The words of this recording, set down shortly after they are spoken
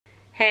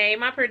Hey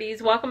my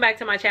pretties, welcome back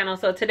to my channel.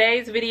 So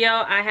today's video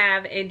I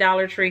have a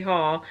Dollar Tree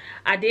haul.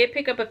 I did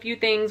pick up a few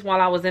things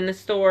while I was in the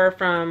store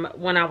from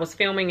when I was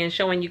filming and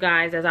showing you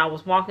guys as I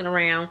was walking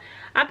around.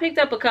 I picked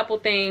up a couple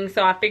things,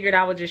 so I figured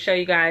I would just show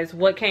you guys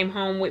what came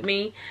home with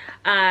me.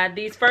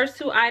 These first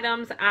two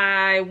items,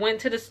 I went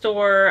to the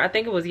store, I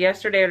think it was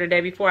yesterday or the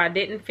day before. I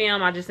didn't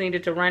film, I just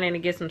needed to run in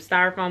and get some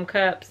styrofoam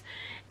cups.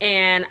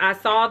 And I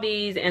saw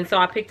these, and so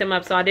I picked them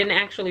up. So I didn't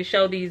actually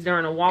show these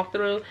during a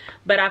walkthrough,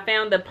 but I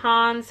found the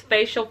Pond's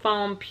Facial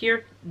Foam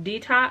Pure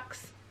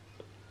Detox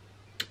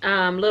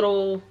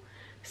little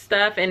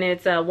stuff, and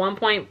it's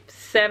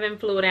 1.7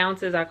 fluid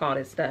ounces. I call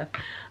it stuff.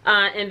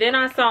 And then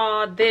I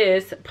saw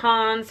this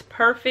Pond's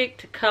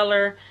Perfect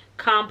Color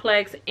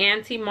Complex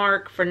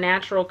Anti-Mark for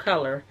Natural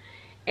Color.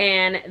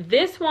 And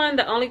this one,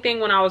 the only thing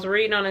when I was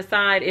reading on the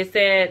side, it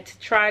said to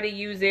try to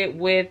use it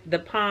with the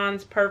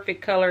Pond's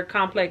Perfect Color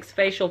Complex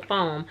Facial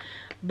Foam.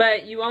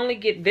 But you only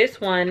get this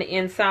one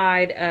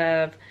inside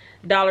of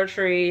Dollar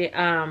Tree.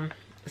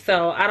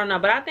 So I don't know,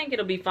 but I think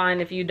it'll be fine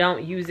if you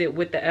don't use it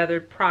with the other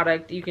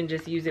product. You can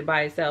just use it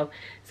by itself.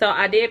 So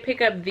I did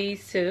pick up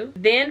these two.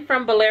 Then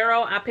from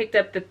Bolero, I picked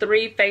up the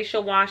 3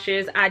 facial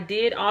washes. I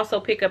did also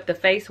pick up the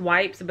face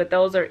wipes, but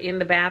those are in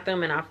the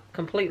bathroom and I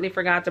completely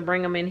forgot to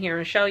bring them in here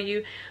and show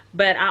you.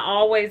 But I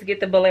always get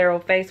the Bolero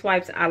face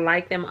wipes. I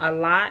like them a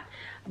lot.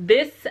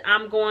 This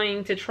I'm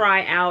going to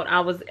try out. I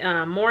was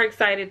more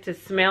excited to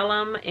smell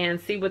them and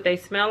see what they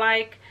smell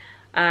like.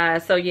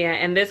 So yeah,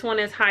 and this one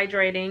is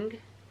hydrating.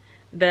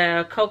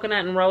 The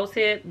coconut and rose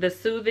hip, the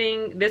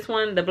soothing, this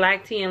one, the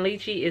black tea and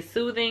lychee, is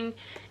soothing,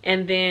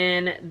 and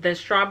then the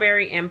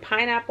strawberry and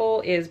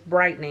pineapple is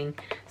brightening.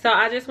 So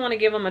I just want to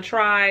give them a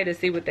try to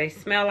see what they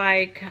smell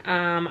like.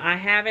 I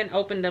haven't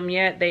opened them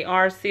yet. They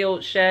are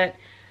sealed shut.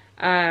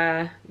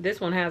 This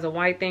one has a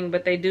white thing,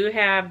 but they do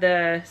have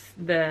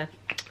the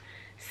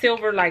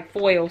silver like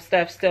foil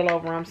stuff still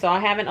over them, so I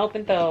haven't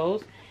opened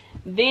those.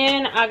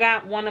 Then I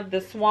got one of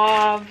the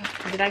Suave.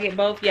 Did I get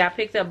both? Yeah, I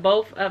picked up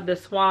both of the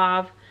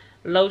Suave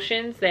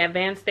lotions, the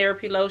advanced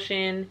therapy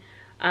lotion.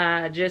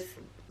 Just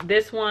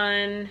this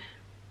one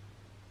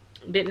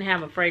didn't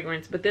have a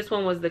fragrance, but this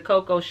one was the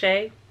Coco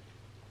Shea,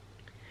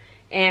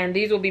 and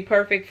these will be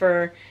perfect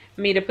for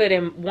me to put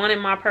in one in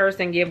my purse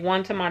and give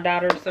one to my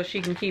daughter so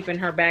she can keep in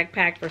her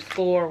backpack for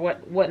school or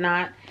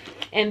whatnot.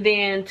 And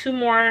then 2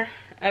 more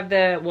of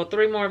the, well,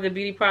 3 more of the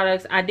beauty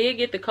products. I did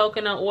get the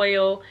coconut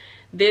oil.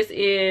 This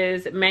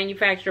is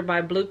manufactured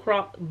by Blue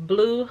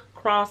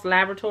Cross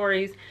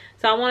Laboratories.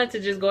 So I wanted to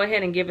just go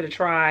ahead and give it a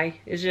try.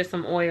 It's just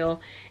some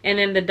oil. And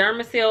then the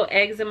Dermasil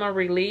Eczema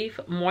Relief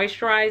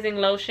Moisturizing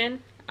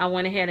Lotion. I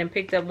went ahead and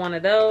picked up one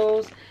of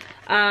those.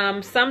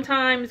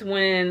 Sometimes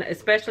when,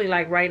 especially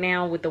like right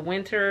now with the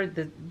winter,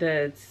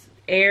 the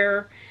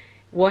air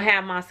will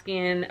have my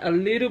skin a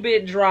little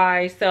bit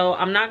dry. So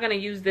I'm not going to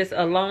use this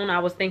alone. I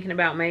was thinking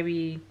about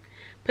maybe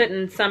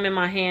putting some in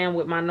my hand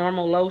with my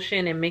normal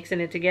lotion and mixing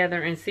it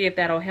together and see if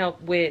that'll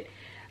help with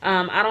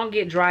I don't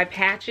get dry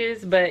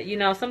patches, but you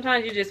know,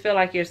 sometimes you just feel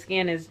like your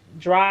skin is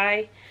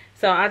dry.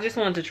 So I just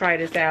wanted to try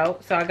this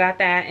out. So I got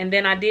that. And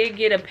then I did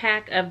get a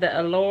pack of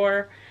the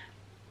Allure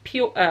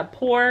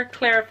Pore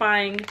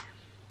Clarifying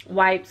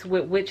Wipes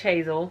with Witch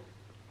Hazel.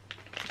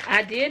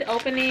 I did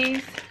open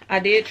these. I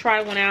did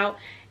try one out.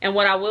 And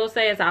what I will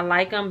say is I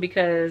like them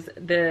because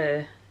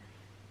the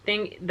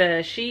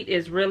sheet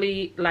is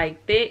really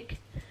like thick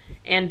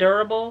and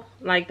durable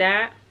like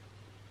that.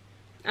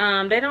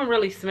 They don't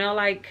really smell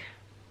like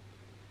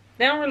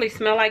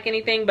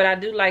anything, but I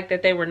do like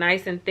that they were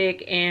nice and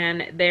thick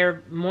and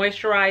they're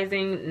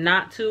moisturizing,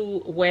 not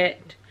too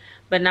wet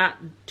but not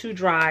too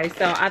dry.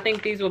 So I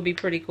think these will be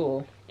pretty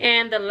cool.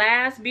 And the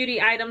last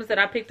beauty items that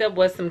I picked up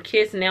was some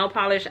Kiss nail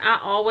polish. I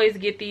always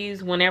get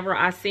these whenever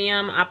I see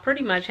them. I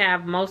pretty much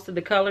have most of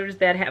the colors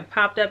that have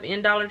popped up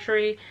in Dollar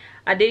Tree.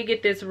 I did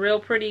get this real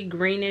pretty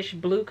greenish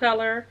blue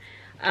color.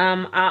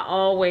 I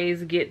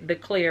always get the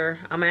clear.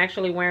 I'm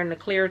actually wearing the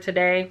clear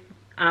today.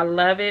 I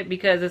love it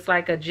because it's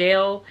like a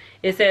gel.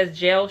 It says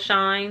gel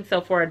shine.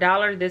 So for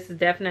 $1, this is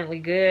definitely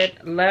good.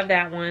 Love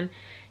that one.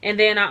 And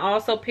then I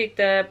also picked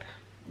up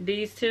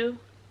these two.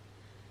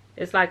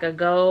 It's like a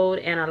gold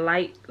and a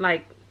light,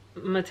 like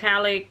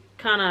metallic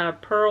kind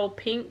of pearl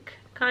pink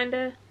kind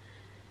of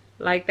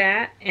like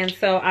that. And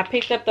so I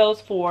picked up those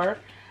 4.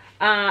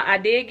 I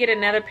did get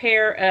another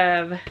pair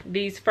of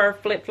these fur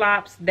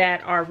flip-flops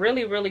that are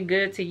really, really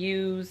good to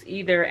use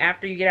either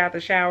after you get out the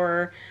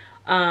shower.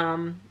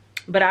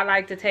 But I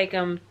like to take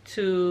them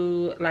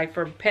to like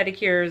for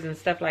pedicures and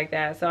stuff like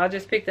that. So I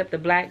just picked up the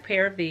black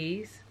pair of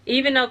these.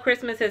 Even though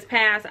Christmas has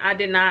passed, I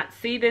did not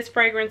see this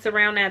fragrance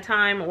around that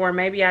time, or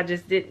maybe I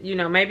just did, you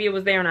know, maybe it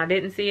was there and I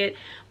didn't see it.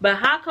 But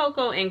Hot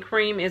Cocoa and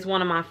Cream is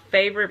one of my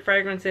favorite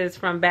fragrances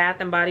from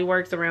Bath and Body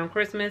Works around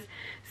Christmas.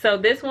 So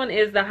this one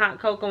is the Hot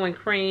Cocoa and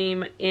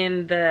Cream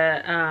in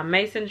the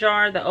mason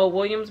jar, the Old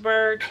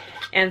Williamsburg.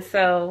 And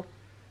so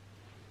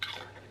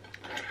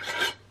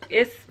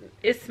it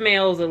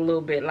smells a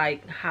little bit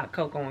like Hot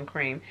Cocoa and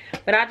Cream.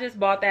 But I just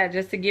bought that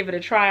just to give it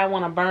a try. I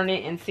want to burn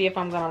it and see if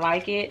I'm going to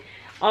like it.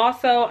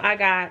 Also, I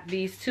got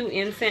these 2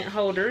 incense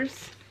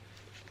holders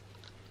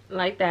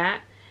like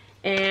that.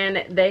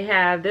 And they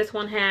have, this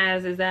one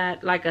has, is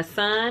that like a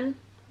sun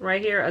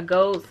right here, a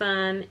gold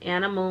sun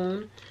and a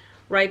moon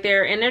right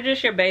there. And they're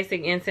just your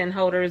basic incense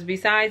holders.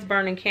 Besides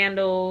burning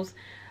candles,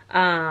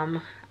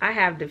 I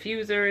have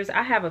diffusers.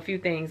 I have a few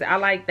things. I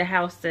like the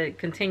house to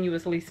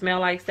continuously smell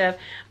like stuff.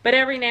 But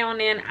every now and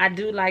then, I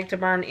do like to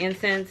burn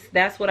incense.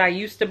 That's what I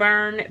used to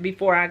burn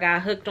before I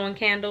got hooked on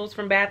candles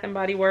from Bath and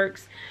Body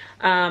Works.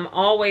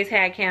 Always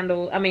had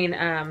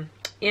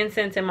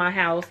incense in my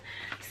house.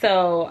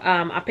 So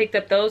I picked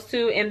up those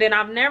 2. And then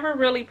I've never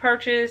really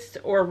purchased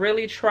or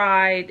really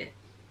tried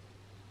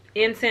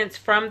incense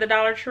from the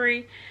Dollar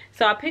Tree.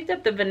 So I picked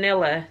up the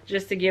vanilla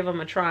just to give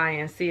them a try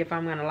and see if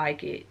I'm going to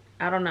like it.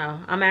 I don't know.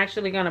 I'm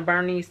actually going to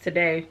burn these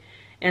today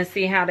and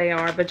see how they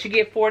are. But you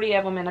get 40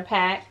 of them in a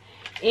pack.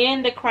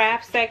 In the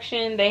craft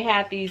section, they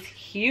have these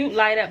cute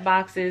light up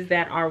boxes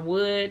that are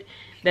wood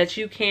that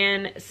you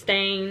can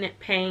stain,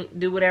 paint,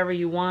 do whatever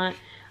you want.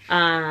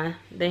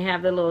 They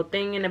have the little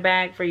thing in the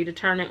back for you to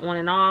turn it on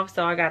and off.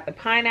 So I got the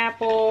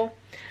pineapple.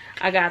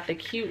 I got the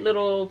cute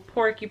little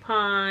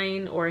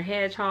porcupine or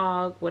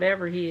hedgehog,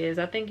 whatever he is.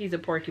 I think he's a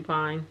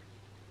porcupine.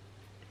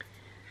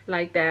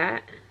 Like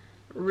that.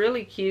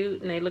 Really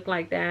cute, and they look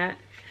like that.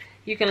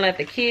 You can let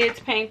the kids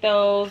paint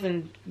those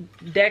and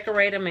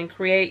decorate them and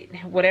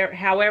create whatever,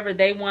 however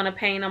they want to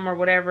paint them or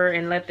whatever,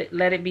 and let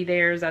it be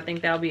theirs. I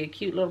think that'll be a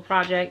cute little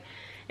project.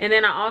 And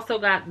then I also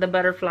got the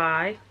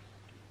butterfly.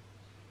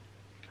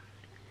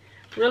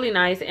 Really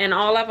nice, and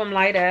all of them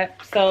light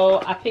up.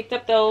 So I picked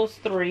up those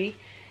 3.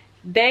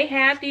 They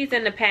had these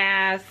in the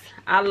past.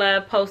 I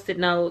love post-it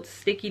notes,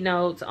 sticky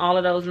notes, all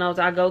of those notes.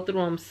 I go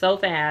through them so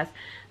fast.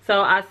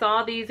 So I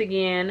saw these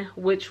again,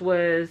 which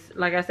was,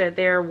 like I said,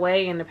 they're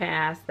way in the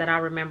past that I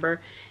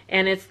remember.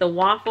 And it's the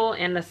waffle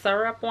and the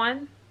syrup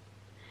one.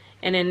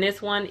 And then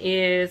this one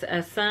is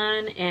a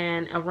sun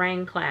and a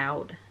rain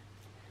cloud.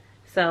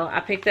 So I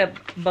picked up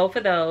both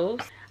of those.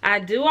 I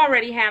do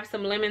already have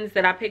some lemons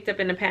that I picked up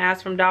in the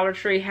past from Dollar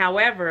Tree.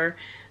 However,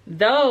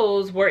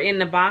 those were in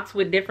the box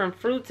with different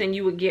fruits, and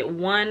you would get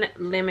 1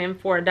 lemon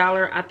for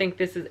 $1. I think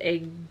this is a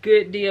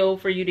good deal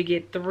for you to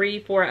get 3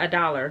 for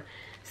 $1.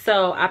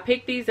 So I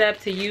picked these up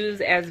to use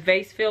as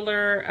vase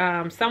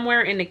filler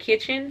somewhere in the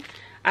kitchen.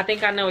 I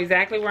think I know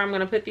exactly where I'm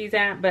going to put these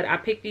at, but I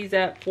picked these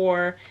up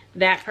for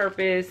that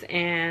purpose.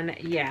 And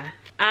yeah,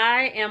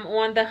 I am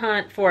on the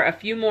hunt for a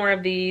few more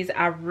of these.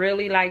 I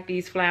really like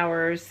these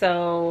flowers.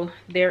 So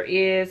there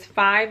is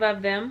 5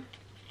 of them,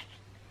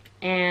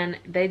 and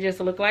they just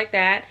look like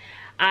that.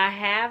 I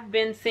have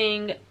been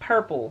seeing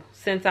purple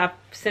since I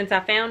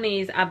found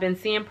these. I've been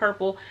seeing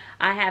purple.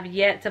 I have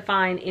yet to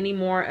find any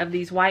more of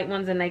these white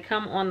ones, and they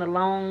come on the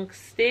long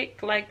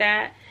stick like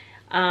that.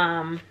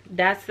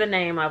 That's the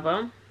name of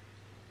them.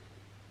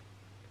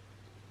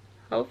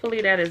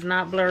 Hopefully that is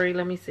not blurry.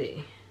 Let me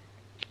see.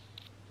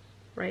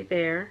 Right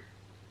there.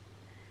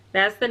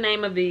 That's the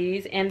name of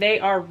these, and they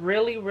are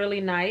really, really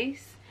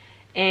nice.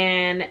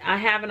 And I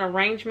have an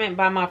arrangement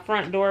by my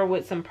front door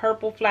with some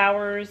purple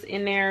flowers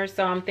in there.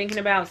 So I'm thinking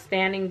about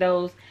standing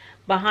those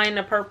behind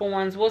the purple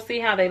ones. We'll see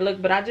how they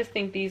look, but I just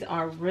think these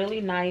are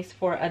really nice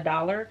for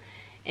 $1.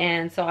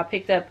 And so I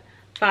picked up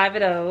 5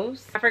 of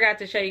those. I forgot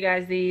to show you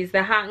guys these.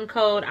 The hot and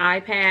cold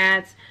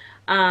iPads.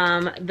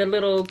 The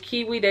little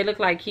kiwi, they look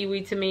like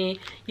kiwi to me.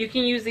 You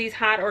can use these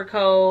hot or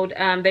cold.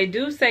 They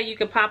do say you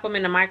could pop them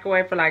in the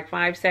microwave for like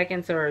 5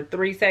 seconds or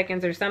 3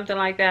 seconds or something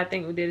like that. I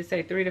think we did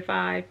say 3 to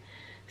 5.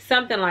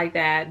 Something like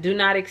that. Do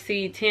not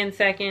exceed 10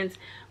 seconds.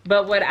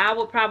 But what I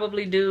would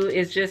probably do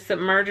is just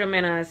submerge them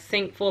in a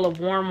sink full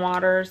of warm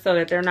water so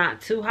that they're not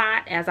too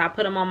hot as I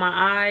put them on my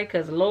eye.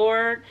 Because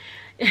Lord,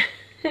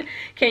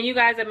 can you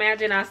guys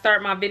imagine I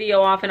start my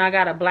video off and I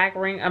got a black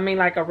ring,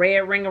 like a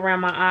red ring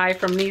around my eye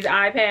from these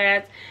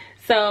iPads.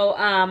 So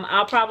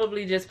I'll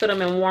probably just put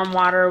them in warm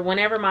water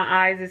whenever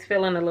my eyes is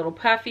feeling a little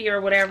puffy or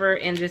whatever,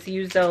 and just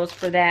use those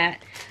for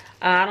that.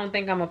 I don't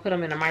think I'm going to put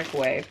them in the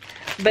microwave.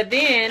 But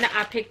then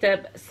I picked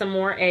up some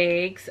more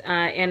eggs.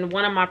 In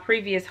one of my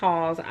previous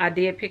hauls, I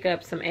did pick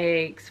up some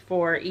eggs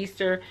for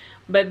Easter.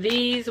 But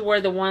these were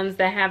the ones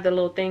that have the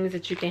little things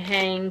that you can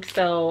hang.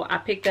 So I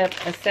picked up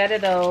a set of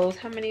those.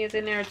 How many is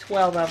in there?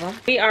 12 of them.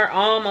 We are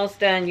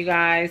almost done, you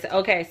guys.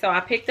 Okay, so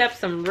I picked up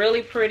some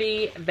really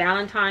pretty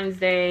Valentine's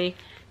Day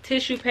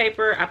tissue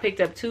paper. I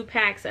picked up 2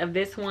 packs of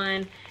this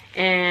one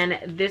and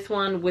this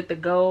one with the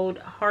gold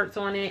hearts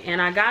on it.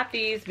 And I got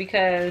these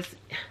because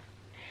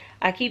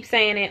I keep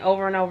saying it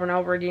over and over and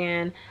over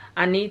again.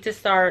 I need to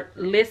start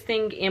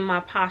listing in my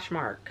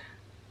Poshmark.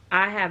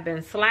 I have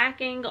been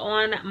slacking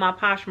on my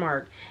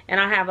Poshmark, and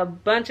I have a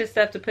bunch of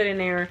stuff to put in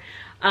there.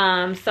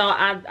 So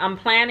I'm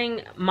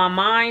planning, my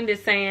mind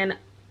is saying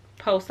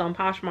post on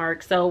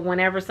Poshmark. So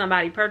whenever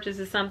somebody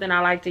purchases something, I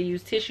like to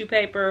use tissue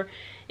paper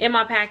in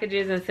my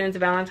packages. And since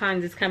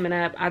Valentine's is coming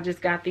up, I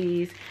just got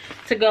these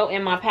to go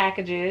in my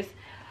packages.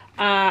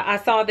 I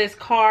saw this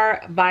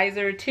car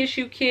visor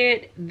tissue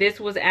kit.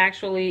 This was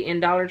actually in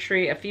Dollar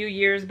Tree a few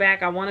years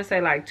back. I want to say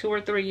like 2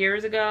 or 3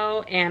 years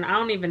ago. And I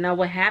don't even know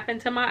what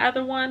happened to my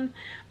other one,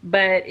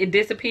 but it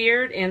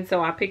disappeared. And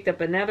so I picked up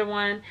another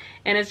one.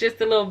 And it's just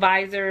a little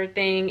visor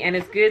thing. And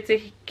it's good to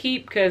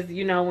keep because,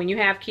 you know, when you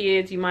have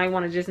kids, you might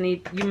just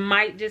need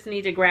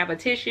to grab a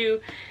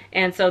tissue.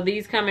 And so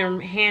these come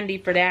in handy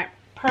for that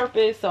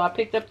purpose. So I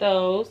picked up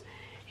those.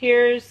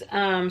 Here's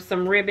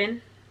some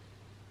ribbon.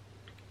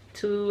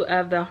 2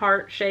 of the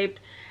heart-shaped.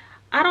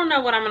 I don't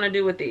know what I'm going to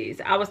do with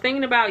these. I was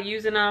thinking about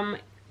using them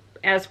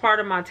as part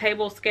of my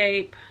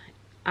tablescape.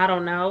 I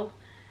don't know.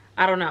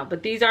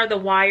 But these are the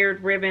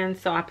wired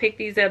ribbons. So I picked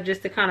these up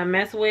just to kind of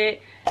mess with.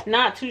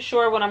 Not too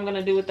sure what I'm going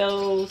to do with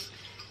those.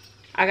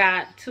 I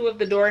got 2 of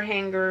the door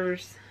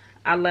hangers.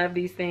 I love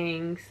these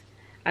things.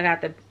 I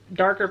got the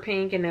darker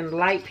pink and then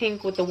light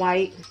pink with the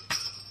white.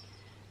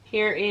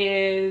 Here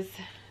is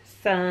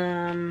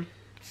some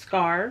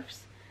scarves.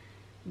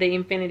 The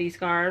infinity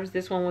scarves.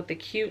 This one with the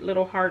cute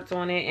little hearts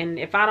on it. And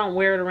if I don't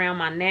wear it around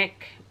my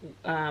neck,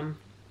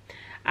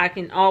 I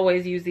can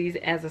always use these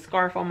as a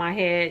scarf on my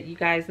head. You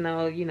guys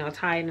know, you know,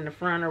 tie it in the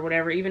front or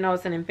whatever. Even though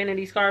it's an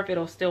infinity scarf,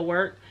 it'll still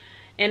work.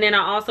 And then I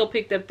also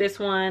picked up this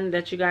one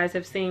that you guys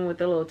have seen with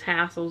the little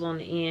tassels on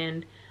the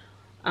end.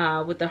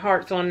 With the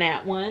hearts on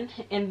that one.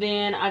 And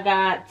then I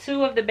got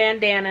 2 of the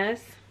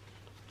bandanas.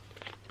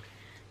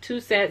 2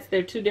 sets.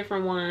 They're 2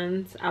 different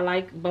ones. I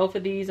like both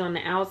of these on the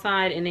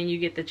outside, and then you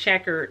get the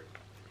checkered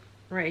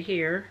right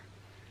here.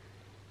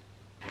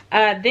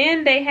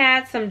 Then they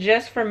had some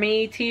just for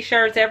me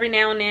t-shirts. Every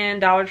now and then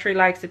Dollar Tree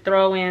likes to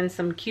throw in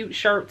some cute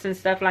shirts and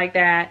stuff like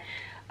that.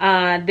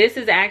 This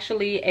is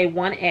actually a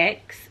 1X,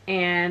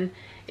 and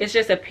it's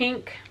just a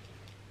pink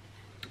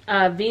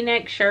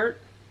v-neck shirt,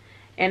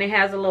 and it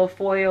has a little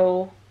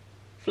foil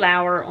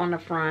flower on the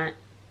front.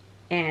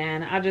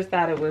 And I just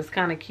thought it was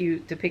kind of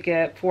cute to pick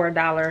up for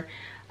 $1.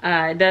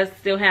 It does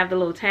still have the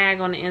little tag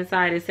on the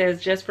inside. It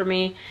says just for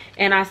me.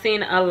 And I've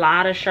seen a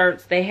lot of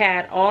shirts. They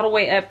had all the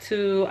way up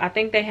to, I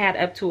think they had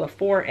up to a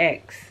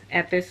 4X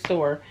at this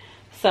store.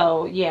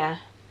 So yeah,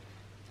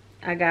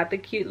 I got the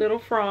cute little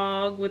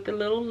frog with the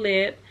little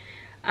lip.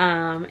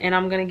 And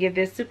I'm going to give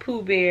this to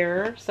Pooh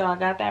Bear. So I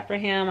got that for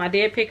him. I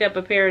did pick up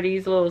a pair of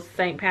these little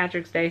St.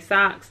 Patrick's Day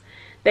socks.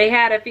 They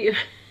had a few...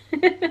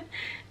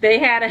 They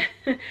had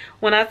a,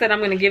 when I said I'm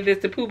going to give this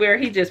to Pooh Bear,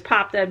 he just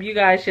popped up. You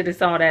guys should have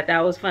saw that.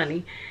 That was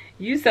funny.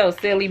 You so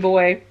silly,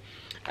 boy.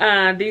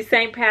 These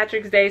St.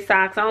 Patrick's Day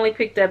socks, I only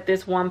picked up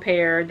this one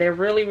pair. They're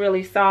really,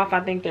 really soft.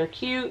 I think they're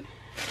cute.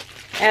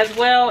 As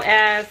well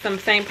as some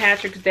St.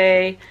 Patrick's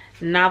Day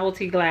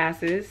novelty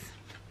glasses.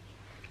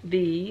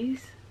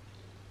 These.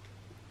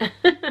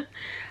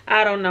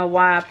 I don't know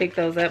why I picked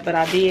those up, but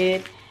I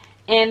did.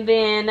 And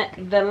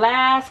then the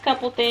last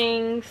couple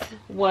things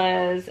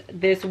was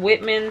this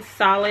Whitman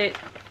solid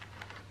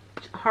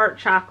heart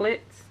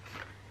chocolates.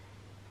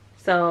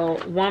 So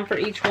one for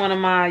each one of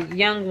my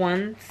young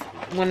ones.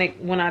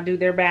 When I do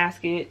their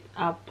basket,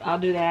 I'll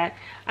do that.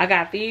 I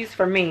got these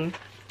for me.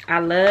 I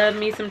love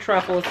me some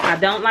truffles. I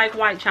don't like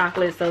white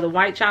chocolate, so the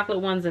white chocolate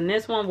ones in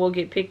this one will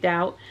get picked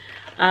out.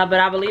 But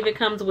I believe it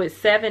comes with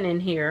 7 in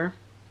here.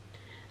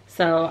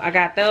 So I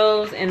got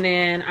those, and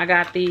then I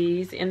got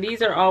these, and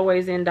these are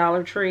always in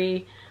Dollar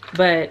Tree,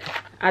 but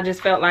I just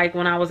felt like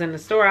when I was in the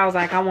store, I was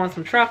like, I want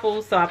some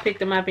truffles, so I picked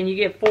them up, and you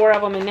get 4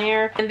 of them in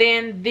there. And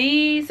then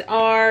these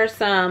are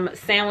some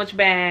sandwich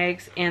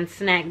bags and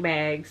snack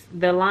bags.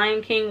 The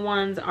Lion King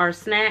ones are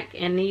snack,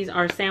 and these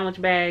are sandwich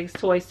bags,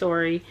 Toy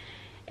Story,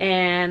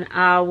 and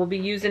I will be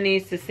using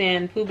these to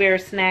send Pooh Bear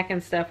snack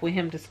and stuff with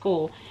him to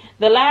school.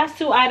 The last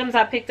 2 items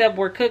I picked up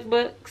were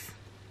cookbooks.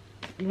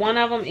 One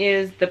of them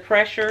is the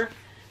pressure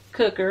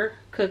cooker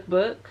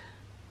cookbook,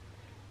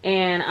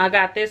 and I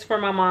got this for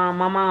my mom.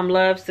 My mom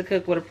loves to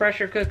cook with a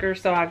pressure cooker,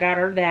 so I got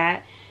her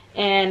that.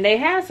 And they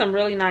have some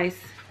really nice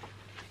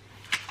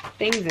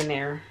things in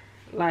there,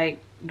 like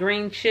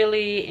green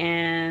chili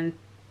and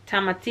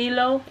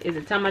tomatillo. Is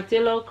it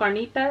tomatillo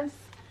carnitas?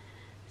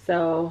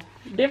 So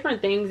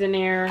different things in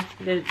there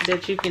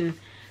that you can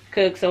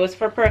cook. So it's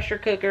for pressure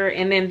cooker.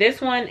 And then this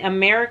one,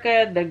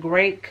 America the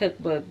Great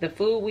Cookbook, the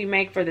food we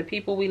make for the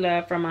people we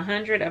love, from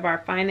 100 of our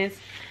finest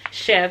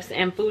chefs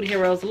and food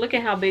heroes. Look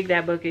at how big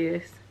that book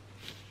is.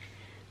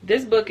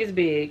 This book is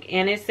big,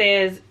 and it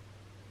says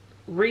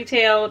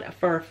retailed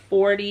for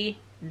 $40.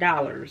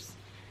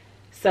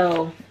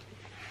 So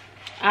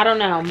I don't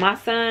know, my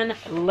son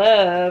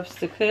loves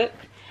to cook.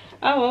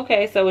 Oh,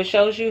 okay, so it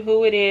shows you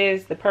who it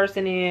is, the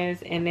person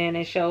is, and then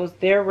it shows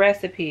their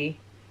recipe.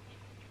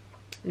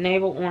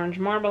 Navel orange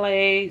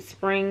marmalade,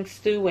 spring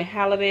stew with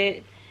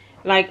halibut,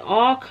 like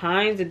all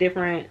kinds of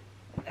different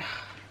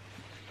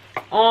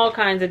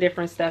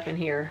stuff in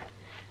here.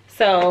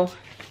 So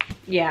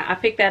yeah, I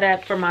picked that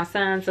up for my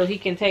son so he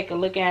can take a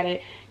look at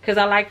it, because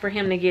I like for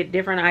him to get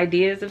different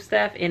ideas of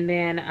stuff, and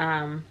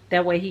then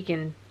that way he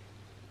can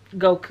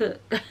go cook.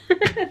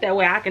 That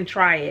way I can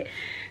try it.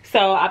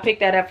 So I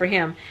picked that up for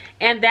him.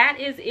 And that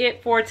is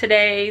it for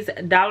today's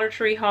Dollar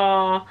Tree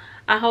haul.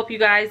 I hope you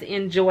guys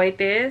enjoyed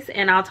this,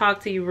 and I'll talk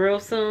to you real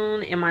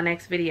soon in my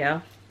next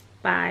video.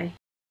 Bye.